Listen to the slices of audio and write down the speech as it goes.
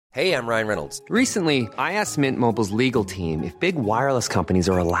Hey, I'm Ryan Reynolds. Recently, I asked Mint Mobile's legal team if big wireless companies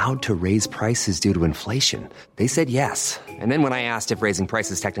are allowed to raise prices due to inflation. They said yes. And then when I asked if raising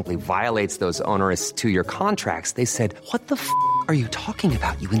prices technically violates those onerous two-year contracts, they said, "What the f*** are you talking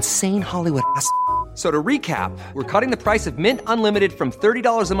about, you insane Hollywood ass?" So to recap, we're cutting the price of Mint Unlimited from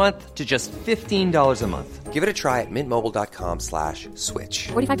 $30 a month to just $15 a month. Give it a try at mintmobile.com/switch.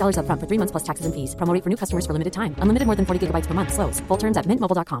 $45 up front for 3 months plus taxes and fees. Promo rate for new customers for limited time. Unlimited more than 40 gigabytes per month. Slows full terms at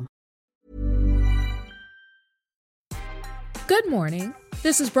mintmobile.com. Good morning.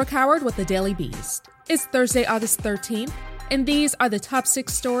 This is Brooke Howard with the Daily Beast. It's Thursday, August 13th, and these are the top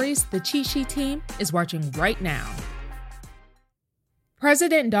 6 stories the Cheat Sheet team is watching right now.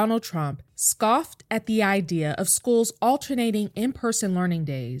 President Donald Trump scoffed at the idea of schools alternating in-person learning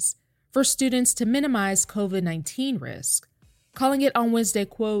days for students to minimize COVID-19 risk, calling it on Wednesday,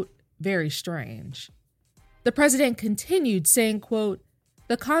 quote, very strange. The president continued saying, quote,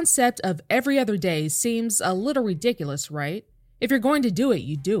 "The concept of every other day seems a little ridiculous, right? If you're going to do it,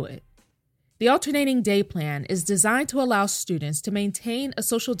 you do it." The alternating day plan is designed to allow students to maintain a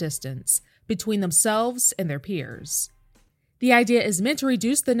social distance between themselves and their peers. The idea is meant to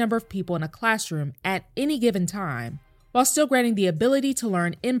reduce the number of people in a classroom at any given time, while still granting the ability to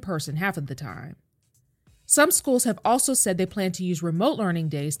learn in person half of the time. Some schools have also said they plan to use remote learning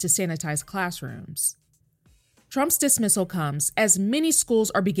days to sanitize classrooms. Trump's dismissal comes as many schools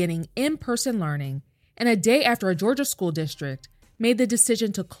are beginning in-person learning, and a day after a Georgia school district made the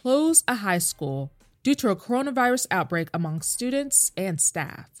decision to close a high school due to a coronavirus outbreak among students and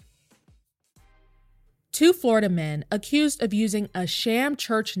staff. 2 Florida men accused of using a sham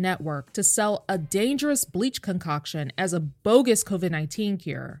church network to sell a dangerous bleach concoction as a bogus COVID-19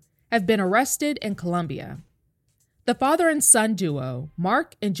 cure have been arrested in Colombia. The father and son duo,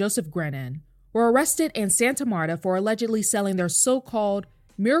 Mark and Joseph Grennan, were arrested in Santa Marta for allegedly selling their so-called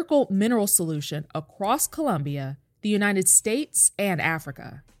miracle mineral solution across Colombia, the United States, and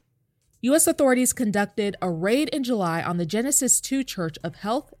Africa. U.S. authorities conducted a raid in July on the Genesis 2 Church of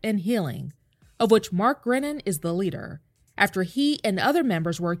Health and Healing, of which Mark Grennan is the leader, after he and other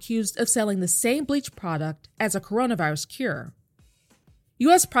members were accused of selling the same bleach product as a coronavirus cure.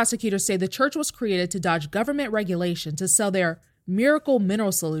 U.S. prosecutors say the church was created to dodge government regulation to sell their miracle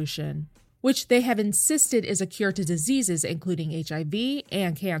mineral solution, which they have insisted is a cure to diseases including HIV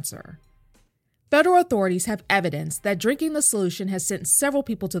and cancer. Federal authorities have evidence that drinking the solution has sent several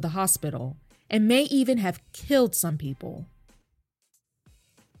people to the hospital and may even have killed some people.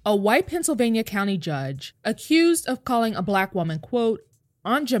 A white Pennsylvania county judge accused of calling a black woman, quote,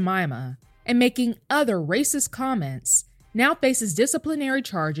 Aunt Jemima, and making other racist comments now faces disciplinary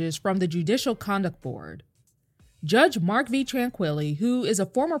charges from the Judicial Conduct Board. Judge Mark V. Tranquilli, who is a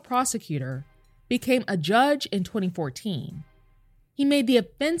former prosecutor, became a judge in 2014. He made the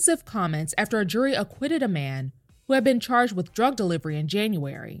offensive comments after a jury acquitted a man who had been charged with drug delivery in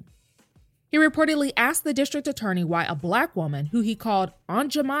January. He reportedly asked the district attorney why a black woman, who he called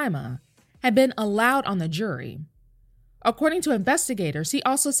Aunt Jemima, had been allowed on the jury. According to investigators, he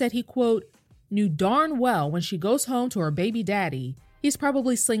also said he, quote, knew darn well when she goes home to her baby daddy, he's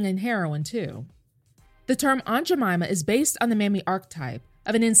probably slinging heroin too. The term Aunt Jemima is based on the mammy archetype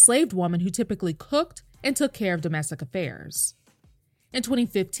of an enslaved woman who typically cooked and took care of domestic affairs. In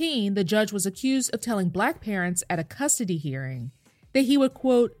 2015, the judge was accused of telling black parents at a custody hearing that he would,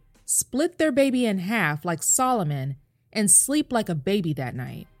 quote, split their baby in half like Solomon and sleep like a baby that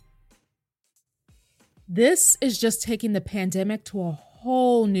night. This is just taking the pandemic to a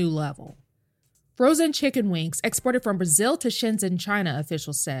whole new level. Frozen chicken wings exported from Brazil to Shenzhen, China,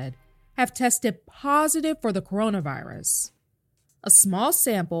 officials said, have tested positive for the coronavirus. A small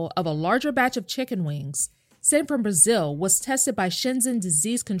sample of a larger batch of chicken wings sent from Brazil was tested by Shenzhen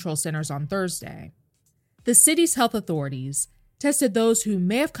Disease Control Centers on Thursday. The city's health authorities tested those who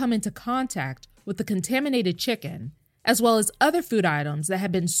may have come into contact with the contaminated chicken, as well as other food items that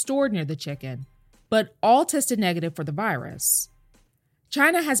had been stored near the chicken, but all tested negative for the virus.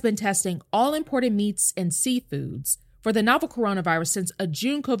 China has been testing all imported meats and seafoods for the novel coronavirus since a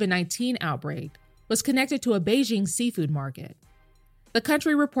June COVID-19 outbreak was connected to a Beijing seafood market. The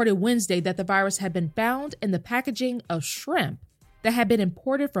country reported Wednesday that the virus had been found in the packaging of shrimp that had been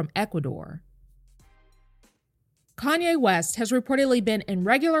imported from Ecuador. Kanye West has reportedly been in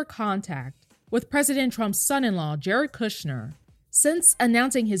regular contact with President Trump's son-in-law, Jared Kushner, since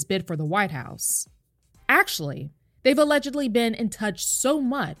announcing his bid for the White House. Actually, they've allegedly been in touch so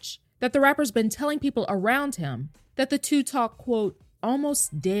much that the rapper's been telling people around him that the two talk, quote,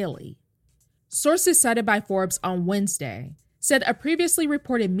 almost daily. Sources cited by Forbes on Wednesday said a previously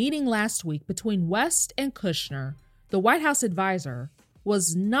reported meeting last week between West and Kushner, the White House advisor,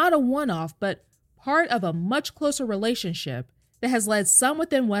 was not a one-off, but part of a much closer relationship that has led some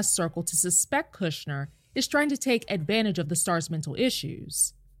within West's circle to suspect Kushner is trying to take advantage of the star's mental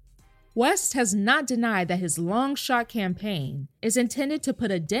issues. West has not denied that his long-shot campaign is intended to put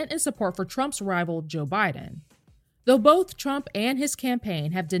a dent in support for Trump's rival Joe Biden. Though both Trump and his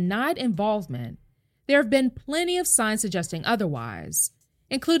campaign have denied involvement, there have been plenty of signs suggesting otherwise,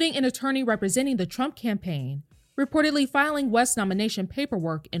 including an attorney representing the Trump campaign reportedly filing West's nomination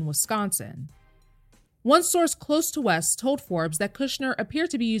paperwork in Wisconsin. One source close to West told Forbes that Kushner appeared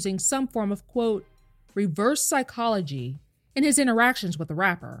to be using some form of, quote, reverse psychology in his interactions with the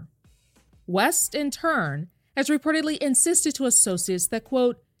rapper. West, in turn, has reportedly insisted to associates that,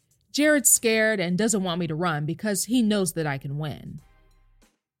 quote, Jared's scared and doesn't want me to run because he knows that I can win.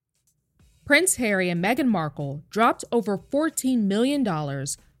 Prince Harry and Meghan Markle dropped over $14 million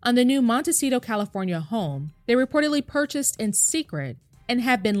on the new Montecito, California home they reportedly purchased in secret and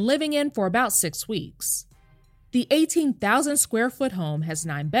have been living in for about 6 weeks. The 18,000 square foot home has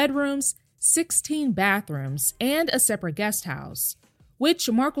 9 bedrooms, 16 bathrooms, and a separate guest house, which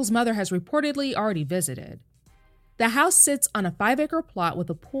Markle's mother has reportedly already visited. The house sits on a 5-acre plot with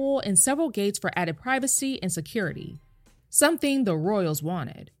a pool and several gates for added privacy and security, something the royals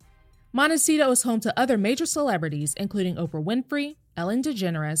wanted. Montecito is home to other major celebrities, including Oprah Winfrey, Ellen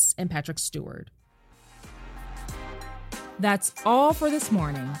DeGeneres, and Patrick Stewart. That's all for this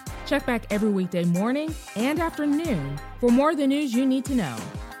morning. Check back every weekday morning and afternoon for more of the news you need to know.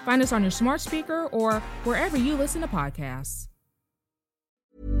 Find us on your smart speaker or wherever you listen to podcasts.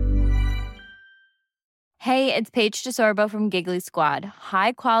 Hey, it's Paige DeSorbo from Giggly Squad.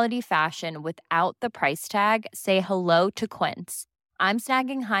 High quality fashion without the price tag. Say hello to Quince. I'm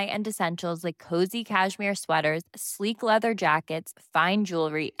snagging high-end essentials like cozy cashmere sweaters, sleek leather jackets, fine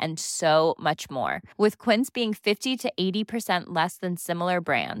jewelry, and so much more. With Quince being 50 to 80% less than similar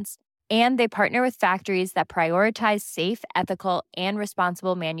brands. And they partner with factories that prioritize safe, ethical, and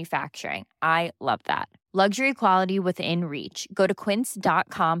responsible manufacturing. I love that. Luxury quality within reach. Go to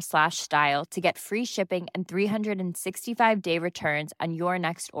quince.com/style to get free shipping and 365-day returns on your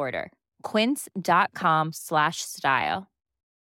next order. Quince.com/style.